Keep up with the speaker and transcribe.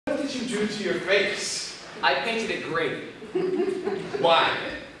did you do to your face? I painted it green. Why?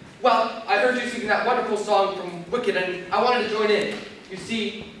 Well, I heard you singing that wonderful song from Wicked, and I wanted to join in. You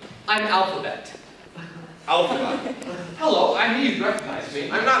see, I'm Alphabet. Alphabet. Hello, I knew you'd recognize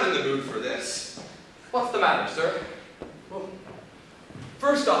me. I'm not in the mood for this. What's the matter, sir? Well,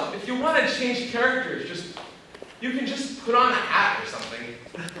 first off, if you want to change characters, you can just put on a hat or something.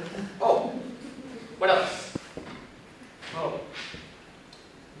 Oh, what else? Oh, I'm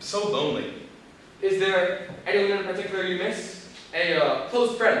so lonely. Is there anyone in particular you miss? A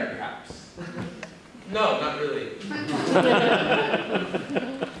close friend, perhaps? No, not really.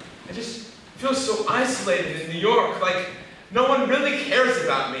 I just feel so isolated in New York, like no one really cares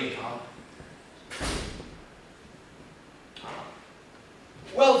about me.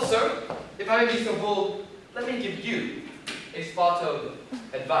 Well, sir, if I may be so bold, let me give you a spot of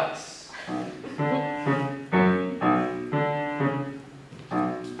advice.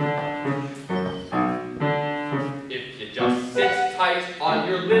 If you just sit tight on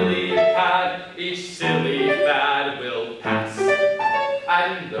your lily pad, each silly fad will pass.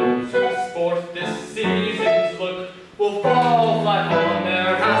 And those who sport this season's look will fall flat on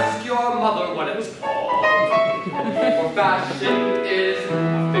their ask your mother what it was called. For fashion is a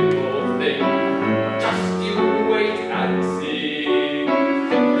fickle thing. Just you wait and see.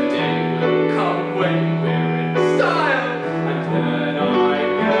 The day will come when we're in style, and then I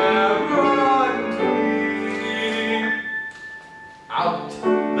guarantee out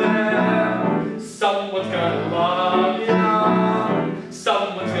there, someone's gonna love ya.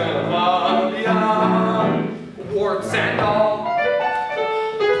 Someone's gonna love ya. Warts and all.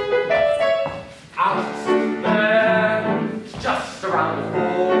 Out there, just around the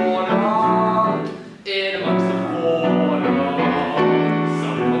corner, in amongst the corner,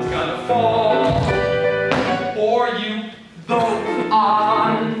 someone's gonna fall for you, though I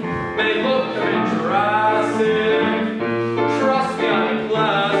may look interesting. Trust me, I'm a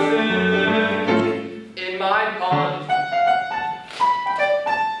classic in my pond.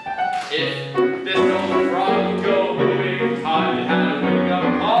 If this old frog could go moving, time had a wake up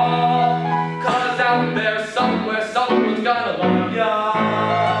call. 'Cause out there somewhere, someone's gonna love ya.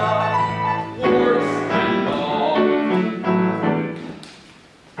 Warts and all.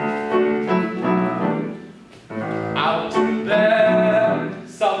 Out there,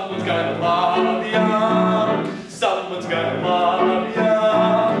 someone's gonna love ya. Someone's gonna love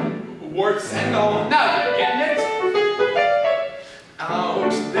ya. Warts and all. Now you're getting it.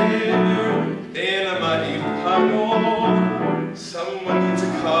 Out there, in a muddy puddle, someone needs a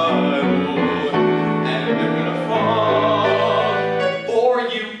cuddle, and they're gonna fall For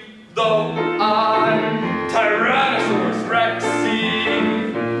you, though I'm Tyrannosaurus Rexy.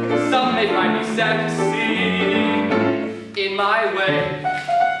 Some may find me sexy in my way.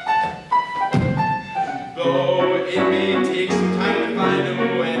 Though it may take some time to find them,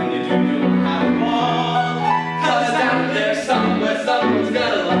 when you do, you'll have them all. 'Cause out there somewhere, someone's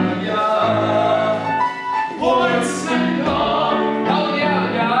gonna love ya. Warts and all. Help me out,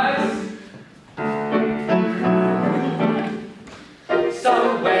 guys.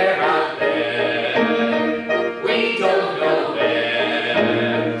 Somewhere out there, we don't know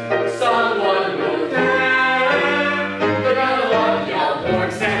where, someone will care. They're gonna love ya,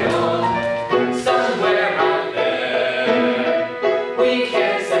 warts and all. Somewhere out there, we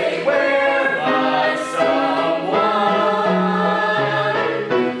can't say where, but someone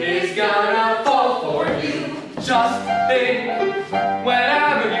is gonna fall for you. Just think,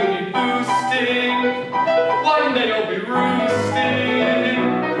 whenever you need boosting, one day you'll be roosting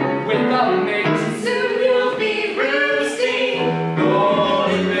with the mates. Soon you'll be roosting. Oh,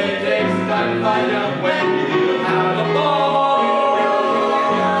 it may take some time to find out when you do have a ball.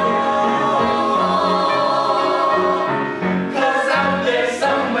 'Cause out there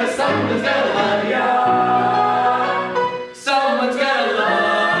somewhere, someone's gonna love ya. Someone's gonna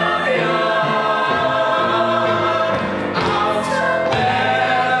love ya. Out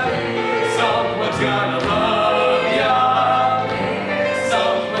there, someone's gonna love ya.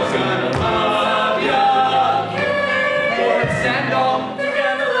 Someone's gonna love ya. Warts and all. They're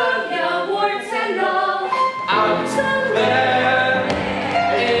gonna love ya, warts and all. Out there,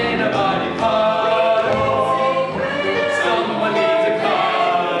 in a body puddle, someone needs a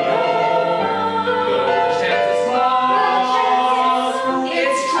cuddle. The chance is small,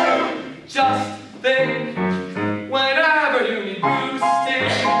 it's true. Just think, whenever you need boosting,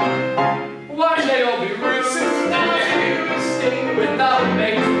 one day you'll be roosting without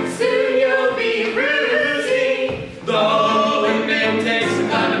mates. Soon you'll be roosting, though it may take some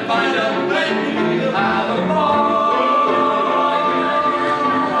time to find out when you'll have a ball.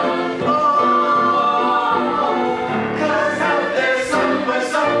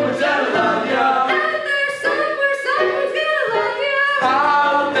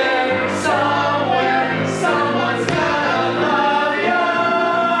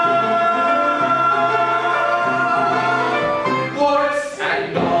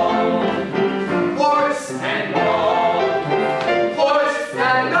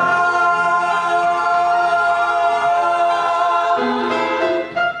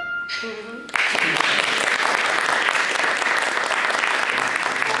 Thank you.